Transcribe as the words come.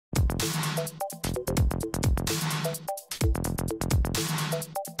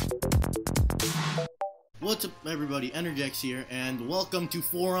What's up everybody, Enerjex here, and welcome to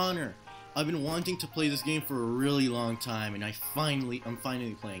For Honor. I've been wanting to play this game for a really long time, and I'm finally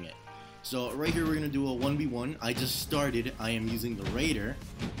playing it. So right here we're gonna do a 1v1. I just started. I am using the Raider.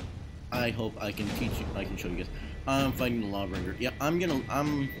 I hope I can show you guys. I'm fighting the Lawbringer. Yeah,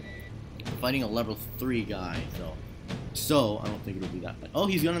 I'm fighting a level 3 guy, so I don't think it'll be that bad. Oh,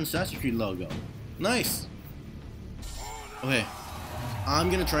 he's got an Assassin's Creed logo. Nice. Okay, I'm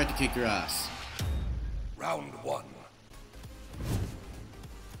gonna try to kick your ass. Round 1.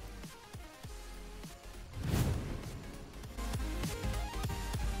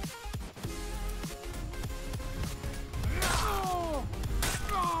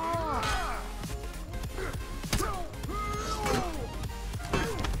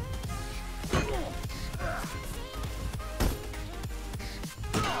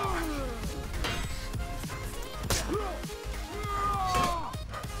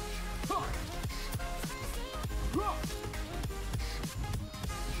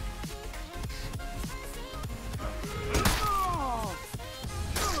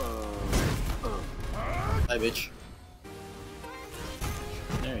 Hi, bitch.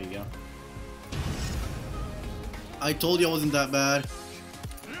 There you go. I told you I wasn't that bad.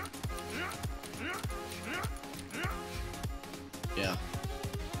 Yeah.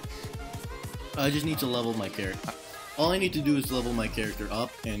 I just need to level my character. All I need to do is level my character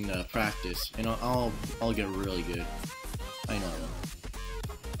up and practice, and I'll get really good. I know I will.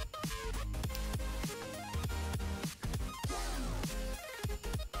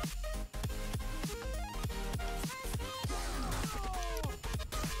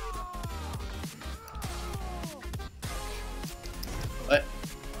 But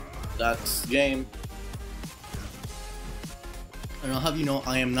that's game. And I'll have you know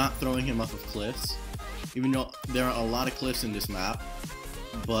I am not throwing him off of cliffs, even though there are a lot of cliffs in this map.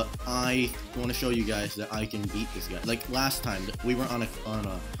 But I want to show you guys that I can beat this guy. Like last time, we were on a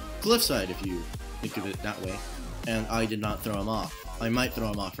cliffside, if you think of it that way, and I did not throw him off. I might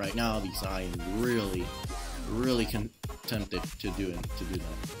throw him off right now because I am really tempted to do that.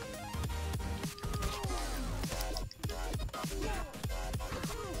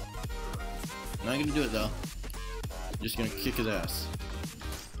 I'm not gonna do it though. I'm just gonna kick his ass.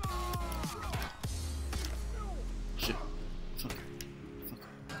 Shit. Fuck.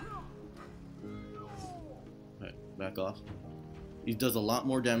 Alright, back off. He does a lot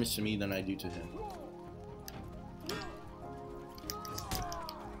more damage to me than I do to him. Come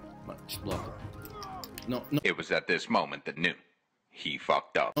on, just block it. No. It was at this moment that knew he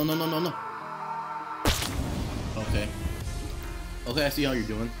fucked up. No. Okay. Okay, I see how you're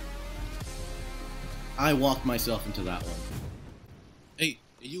doing. I walked myself into that one. Hey,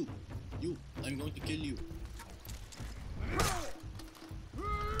 you, I'm going to kill you.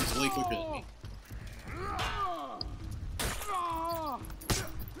 He's way quicker than me.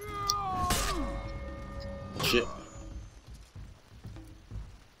 Shit.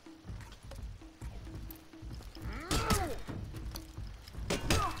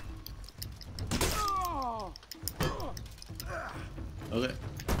 Okay.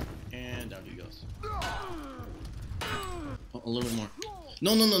 And down he goes. Oh, a little bit more.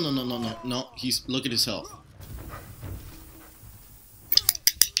 No. Look at his health.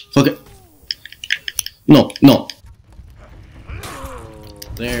 Fuck it. No.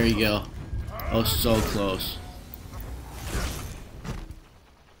 There you go. Oh, so close.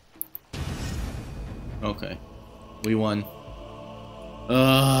 Okay. We won.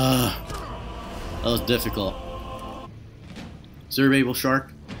 That was difficult. Survival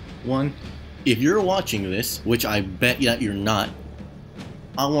Shark 1. If you're watching this, which I bet that you're not,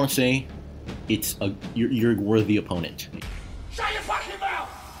 I want to say you're a worthy opponent. Shut your fucking mouth!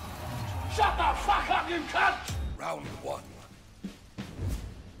 Shut the fuck up, you cunt! Round 1.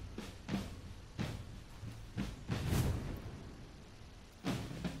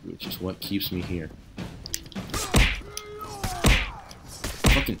 Which is what keeps me here.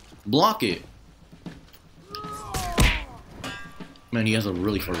 Fucking block it! Man, he has a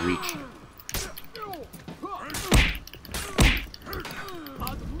really far reach.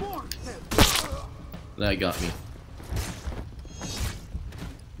 That got me.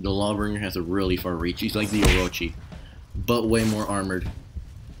 The Lawbringer has a really far reach. He's like the Orochi, but way more armored.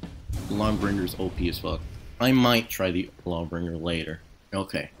 The Lawbringer's OP as fuck. I might try the Lawbringer later.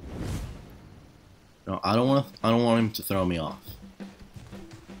 Okay. No, I don't want him to throw me off.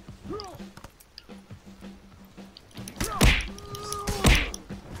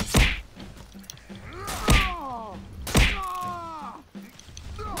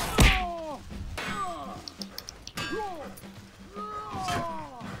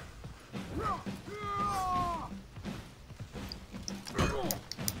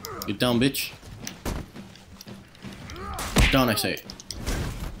 Get down, bitch. Down, I say.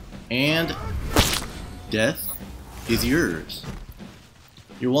 And death is yours.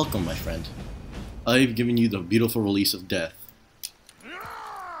 You're welcome, my friend. I've given you the beautiful release of death.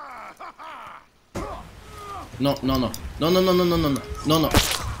 No, no, no. No, no, no, no, no, no, no. No, no.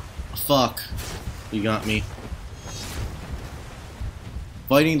 Fuck. You got me.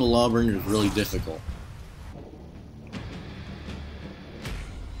 Fighting the Lawbringer is really difficult.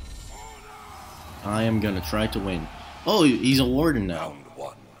 I am gonna try to win. Oh, he's a warden now. Round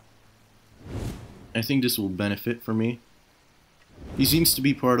one. I think this will benefit for me. He seems to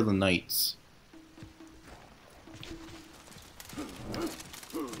be part of the Knights.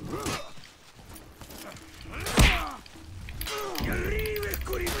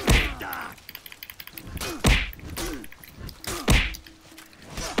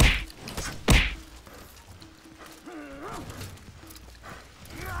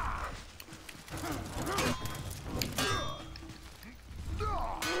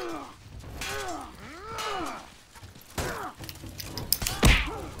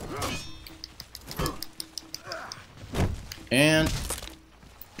 And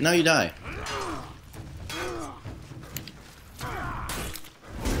now you die.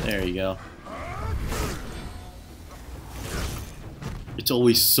 There you go. It's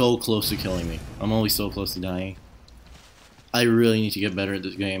always so close to killing me. I'm always so close to dying. I really need to get better at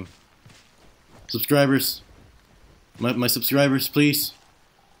this game. Subscribers. My subscribers, please.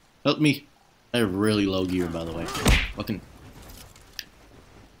 Help me. I have really low gear, by the way. Fucking...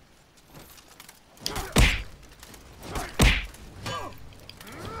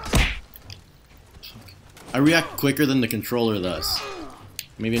 I react quicker than the controller does.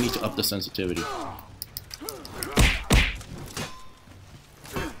 Maybe I need to up the sensitivity.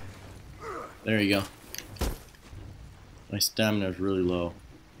 There you go. My stamina is really low.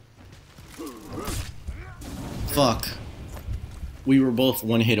 Fuck. We were both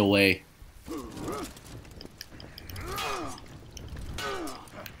one hit away.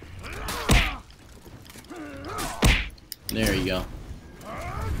 There you go.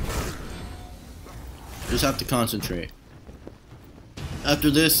 Just have to concentrate. After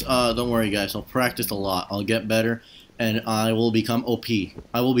this, don't worry guys, I'll practice a lot. I'll get better, and I will become OP.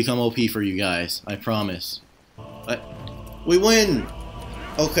 I will become OP for you guys, I promise. We win!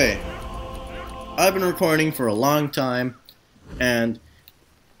 Okay. I've been recording for a long time, and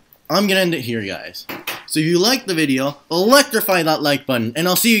I'm gonna end it here, guys. So if you liked the video, electrify that like button, and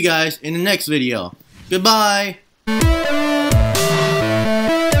I'll see you guys in the next video. Goodbye!